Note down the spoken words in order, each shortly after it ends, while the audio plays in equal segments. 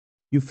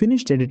You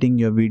finished editing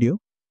your video.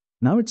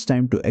 Now it's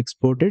time to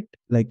export it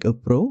like a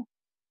pro.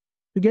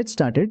 To get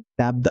started,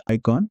 tap the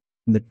icon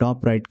in the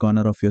top right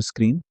corner of your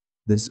screen.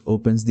 This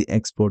opens the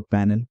export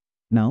panel.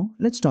 Now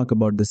let's talk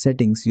about the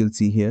settings you'll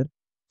see here.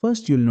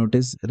 First, you'll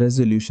notice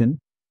resolution.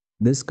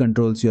 This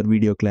controls your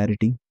video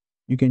clarity.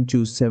 You can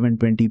choose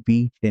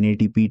 720p,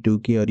 1080p,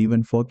 2K or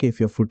even 4K if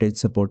your footage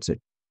supports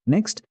it.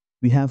 Next,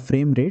 we have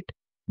frame rate.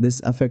 This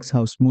affects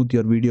how smooth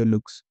your video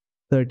looks.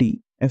 30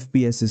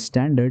 FPS is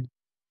standard,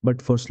 but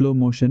for slow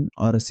motion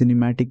or a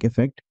cinematic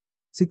effect,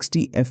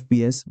 60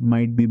 FPS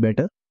might be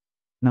better.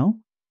 Now,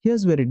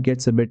 here's where it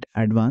gets a bit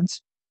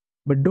advanced,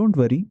 but don't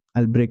worry,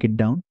 I'll break it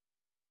down.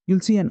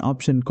 You'll see an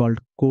option called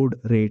code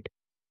rate.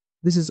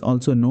 This is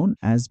also known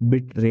as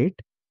bit rate.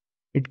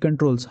 It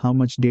controls how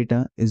much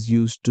data is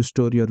used to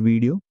store your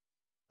video.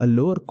 A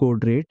lower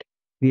code rate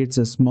creates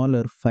a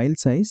smaller file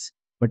size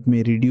but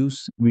may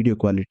reduce video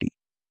quality.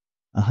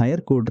 A higher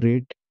code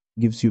rate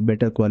gives you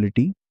better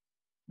quality,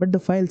 but the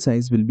file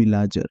size will be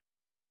larger.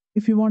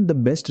 If you want the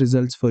best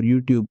results for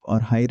YouTube or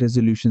high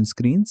resolution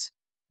screens,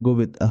 go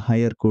with a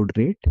higher code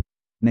rate.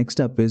 Next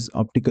up is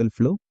optical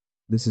flow.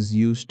 This is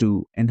used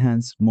to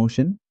enhance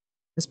motion,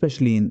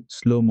 especially in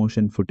slow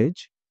motion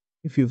footage.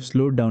 If you've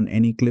slowed down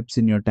any clips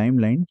in your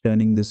timeline,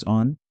 turning this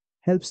on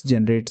helps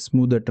generate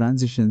smoother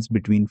transitions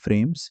between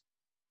frames,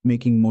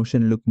 making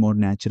motion look more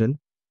natural.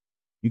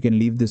 You can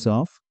leave this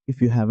off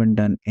if you haven't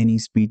done any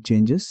speed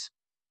changes,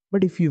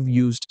 but if you've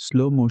used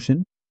slow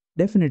motion,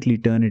 definitely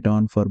turn it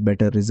on for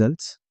better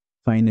results.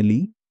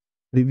 Finally,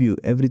 review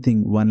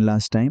everything one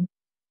last time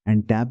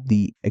and tap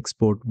the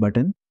export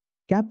button.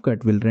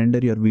 CapCut will render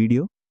your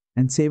video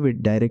and save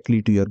it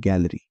directly to your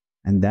gallery.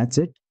 And that's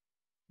it.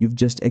 You've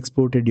just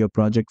exported your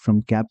project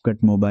from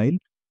CapCut Mobile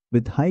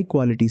with high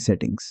quality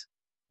settings.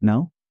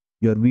 Now,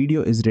 your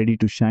video is ready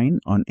to shine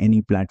on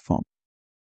any platform.